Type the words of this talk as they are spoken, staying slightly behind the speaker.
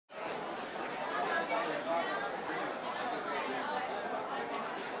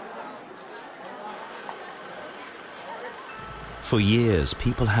For years,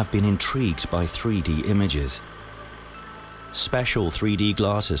 people have been intrigued by 3D images. Special 3D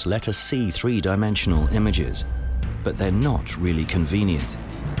glasses let us see three-dimensional images, but they're not really convenient.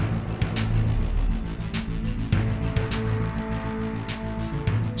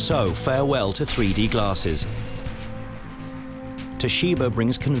 So, farewell to 3D glasses. Toshiba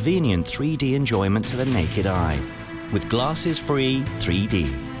brings convenient 3D enjoyment to the naked eye, with glasses-free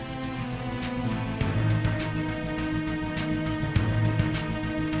 3D.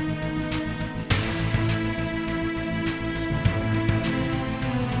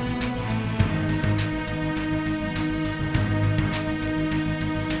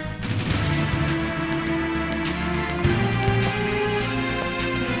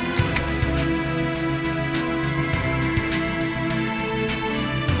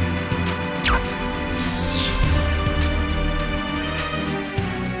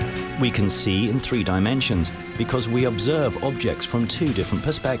 We can see in 3 dimensions because we observe objects from 2 different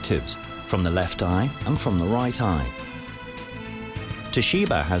perspectives, from the left eye and from the right eye.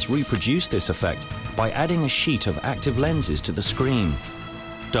 Toshiba has reproduced this effect by adding a sheet of active lenses to the screen,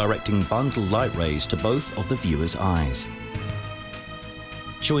 directing bundled light rays to both of the viewer's eyes.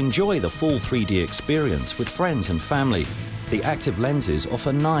 To enjoy the full 3D experience with friends and family, the active lenses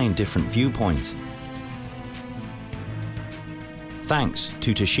offer 9 different viewpoints. Thanks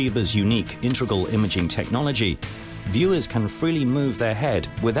to Toshiba's unique integral imaging technology, viewers can freely move their head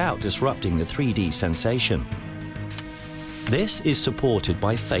without disrupting the 3D sensation. This is supported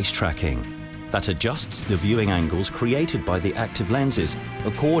by face tracking that adjusts the viewing angles created by the active lenses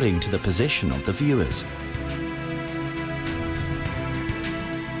according to the position of the viewers.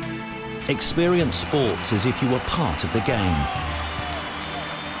 Experience sports as if you were part of the game.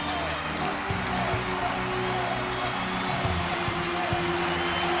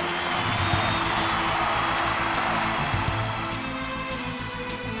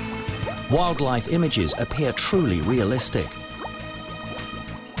 Wildlife images appear truly realistic.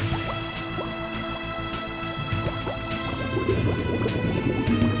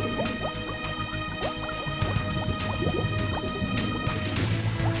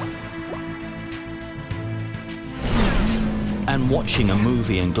 And watching a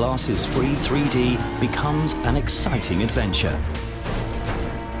movie in glasses-free 3D becomes an exciting adventure.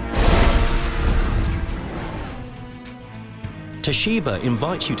 Toshiba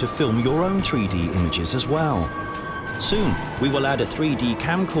invites you to film your own 3D images as well. Soon, we will add a 3D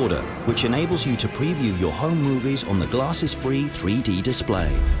camcorder, which enables you to preview your home movies on the glasses-free 3D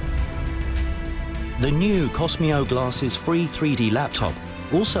display. The new Cosmio glasses-free 3D laptop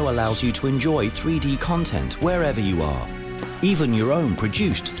also allows you to enjoy 3D content wherever you are, even your own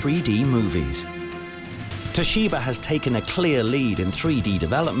produced 3D movies. Toshiba has taken a clear lead in 3D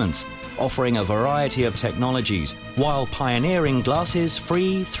development, offering a variety of technologies while pioneering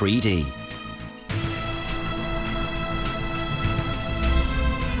glasses-free 3D.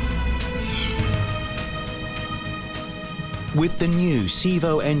 With the new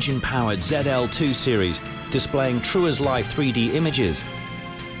Cevo-Engine powered ZL2 series displaying true-as-life 3D images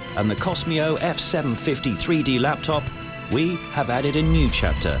and the Cosmio F750 3D laptop, we have added a new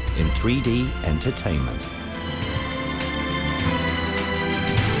chapter in 3D entertainment.